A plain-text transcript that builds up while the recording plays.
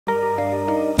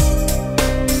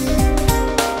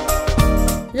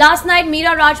Last night,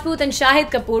 Mira Rajput and Shahid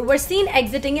Kapoor were seen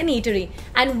exiting an eatery,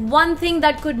 and one thing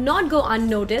that could not go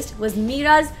unnoticed was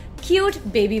Mira's cute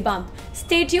baby bump.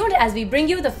 Stay tuned as we bring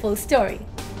you the full story.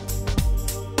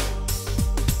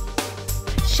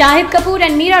 Shahid Kapoor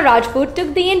and Mira Rajput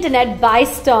took the internet by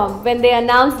storm when they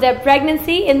announced their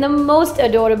pregnancy in the most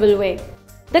adorable way.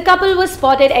 The couple was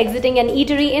spotted exiting an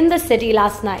eatery in the city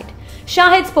last night.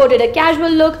 Shahid sported a casual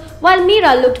look while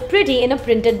Mira looked pretty in a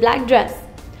printed black dress.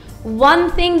 One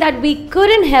thing that we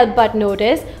couldn't help but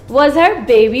notice was her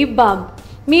baby bump.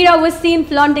 Mira was seen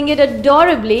flaunting it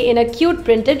adorably in a cute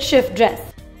printed shift dress.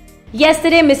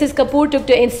 Yesterday, Mrs. Kapoor took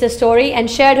to Insta story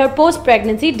and shared her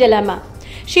post-pregnancy dilemma.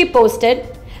 She posted,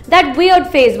 "That weird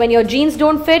phase when your jeans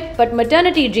don't fit but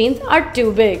maternity jeans are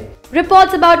too big."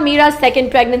 Reports about Mira's second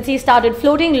pregnancy started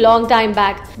floating long time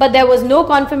back, but there was no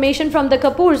confirmation from the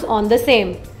Kapoors on the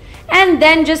same. And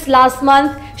then just last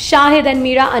month, Shahid and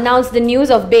Mira announced the news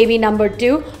of baby number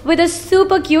 2 with a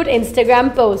super cute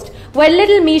Instagram post where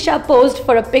little Misha posed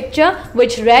for a picture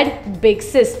which read "Big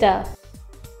Sister."